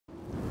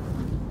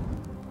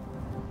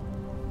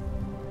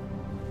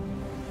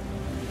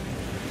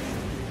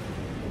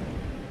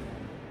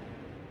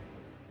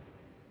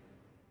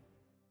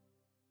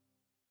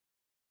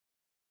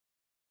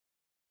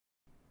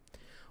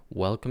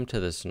Welcome to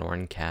the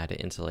Sonoran CAD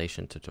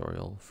installation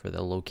tutorial for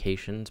the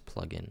Locations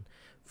plugin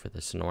for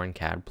the Sonoran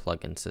CAD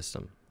plugin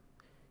system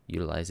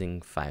utilizing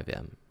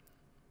 5M.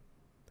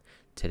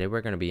 Today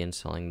we're going to be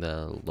installing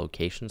the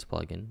Locations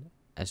plugin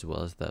as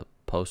well as the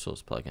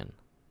Postals plugin.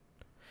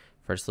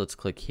 First, let's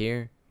click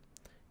here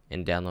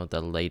and download the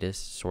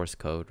latest source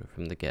code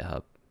from the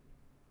GitHub.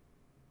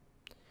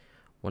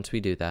 Once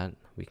we do that,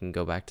 we can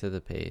go back to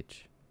the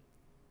page.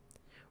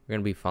 We're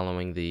going to be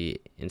following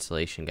the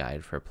installation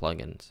guide for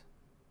plugins.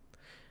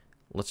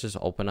 Let's just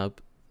open up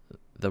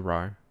the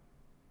RAR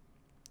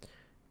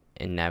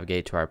and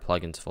navigate to our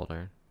plugins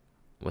folder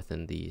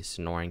within the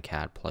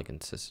SonoranCAD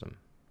plugin system.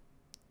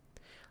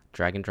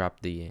 Drag and drop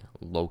the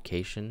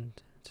location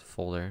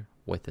folder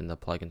within the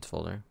plugins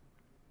folder.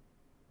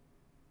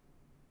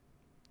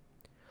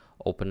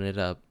 Open it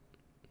up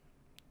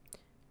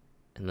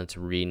and let's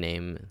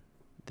rename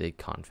the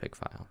config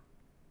file.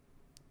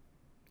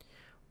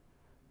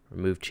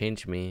 Remove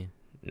change me,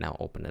 now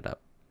open it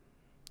up.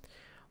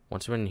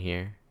 Once we're in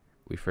here,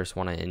 we first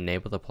want to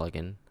enable the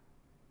plugin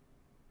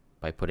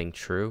by putting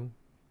true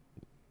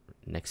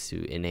next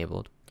to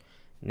enabled.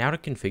 Now to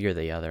configure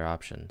the other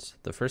options.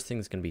 The first thing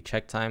is going to be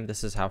check time.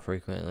 This is how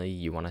frequently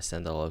you want to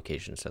send the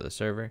locations to the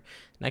server.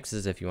 Next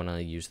is if you want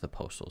to use the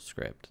postal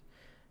script.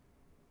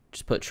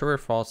 Just put true or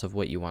false of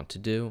what you want to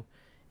do,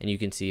 and you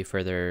can see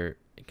further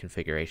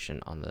configuration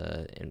on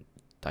the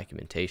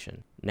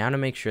documentation. Now to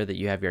make sure that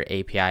you have your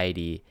API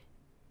ID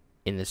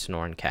in the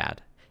Sonoran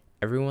CAD.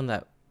 Everyone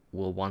that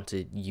will want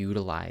to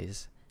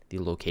utilize the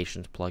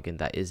locations plugin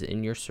that is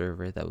in your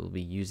server that will be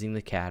using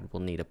the CAD will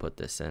need to put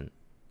this in.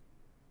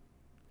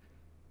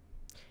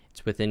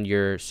 It's within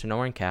your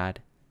Sonoran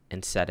CAD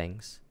and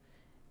settings,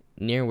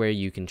 near where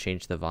you can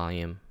change the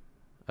volume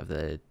of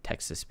the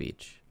text to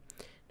speech.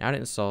 Now to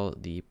install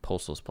the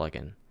postals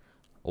plugin,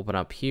 open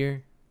up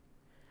here.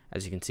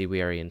 As you can see,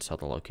 we already installed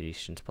the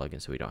locations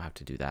plugin, so we don't have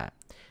to do that.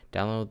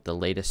 Download the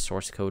latest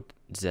source code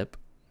zip,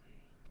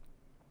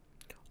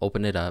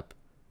 open it up,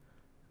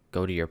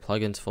 go to your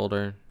plugins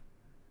folder,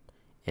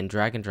 and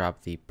drag and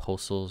drop the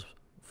postals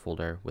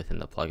folder within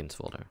the plugins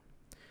folder.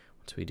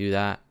 Once we do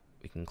that,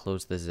 we can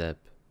close the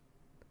zip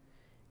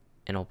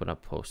and open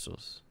up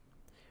postals.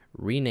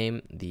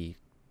 Rename the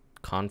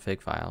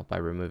config file by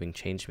removing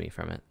change me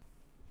from it.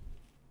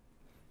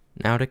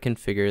 Now to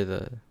configure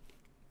the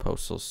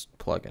postals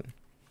plugin.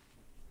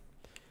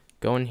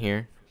 Go in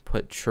here,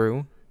 put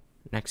true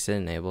next to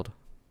enabled.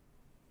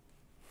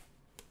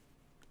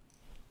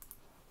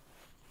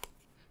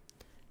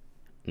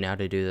 Now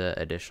to do the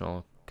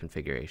additional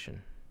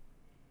configuration.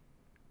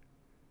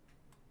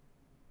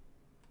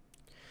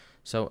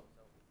 So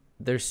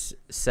there's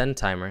send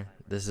timer.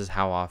 This is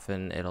how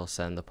often it'll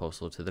send the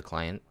postal to the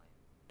client.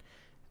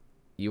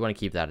 You want to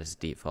keep that as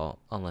default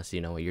unless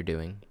you know what you're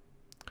doing.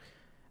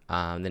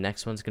 The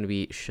next one's going to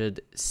be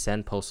should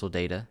send postal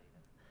data.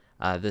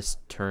 This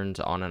turns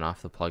on and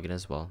off the plugin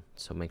as well,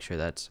 so make sure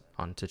that's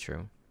on to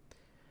true.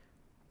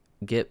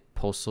 Get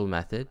postal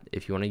method.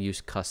 If you want to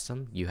use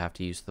custom, you have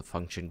to use the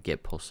function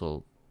get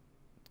postal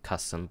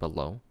custom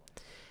below.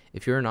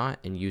 If you're not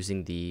and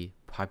using the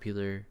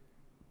popular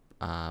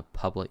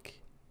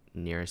public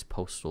nearest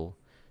postal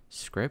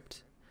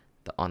script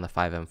on the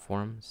 5M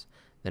forums,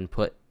 then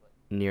put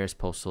nearest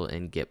postal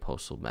in get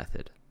postal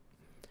method.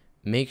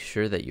 Make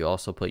sure that you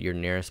also put your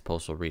nearest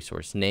postal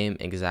resource name,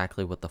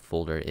 exactly what the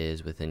folder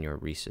is within your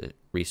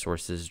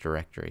resources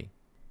directory.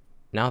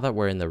 Now that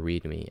we're in the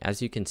README,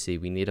 as you can see,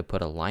 we need to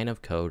put a line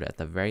of code at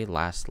the very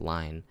last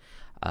line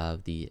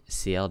of the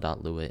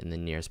cl.lua in the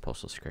nearest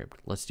postal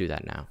script. Let's do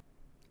that now.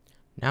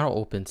 Now to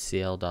open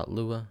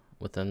cl.lua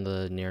within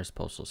the nearest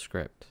postal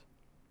script.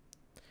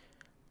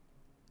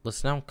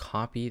 Let's now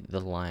copy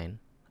the line,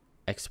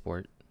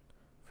 export,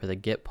 for the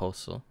get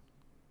postal.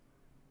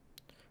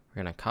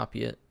 We're going to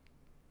copy it.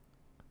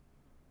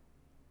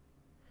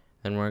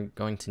 Then we're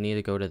going to need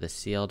to go to the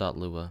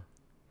cl.lua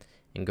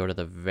and go to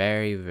the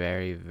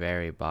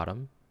very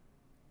bottom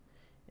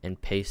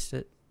and paste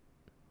it,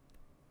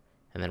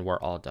 and then we're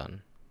all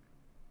done.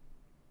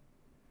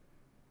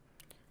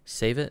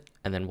 Save it,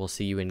 and then we'll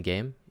see you in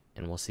game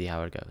and we'll see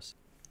how it goes.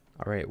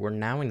 Alright, we're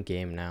now in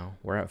game now.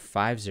 We're at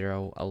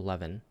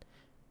 5011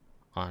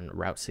 on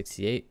Route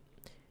 68.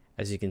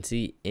 As you can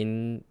see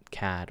in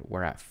CAD,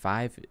 we're at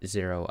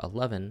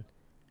 5011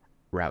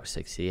 Route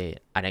 68.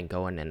 I didn't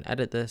go in and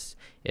edit this,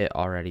 it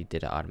already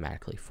did it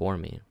automatically for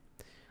me.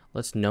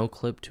 Let's no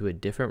clip to a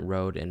different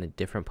road and a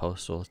different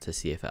postal to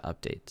see if it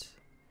updates.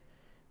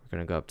 We're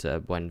going to go up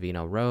to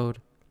Buenvino Road,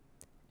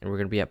 and we're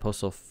going to be at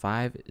postal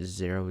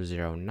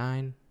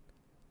 5009.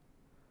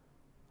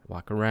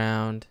 Walk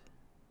around,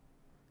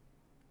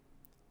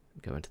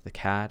 go into the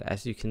CAD.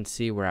 As you can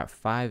see, we're at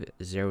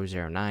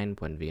 5009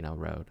 Buenvino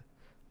Road.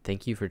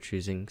 Thank you for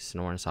choosing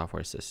Sonoran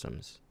Software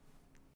Systems.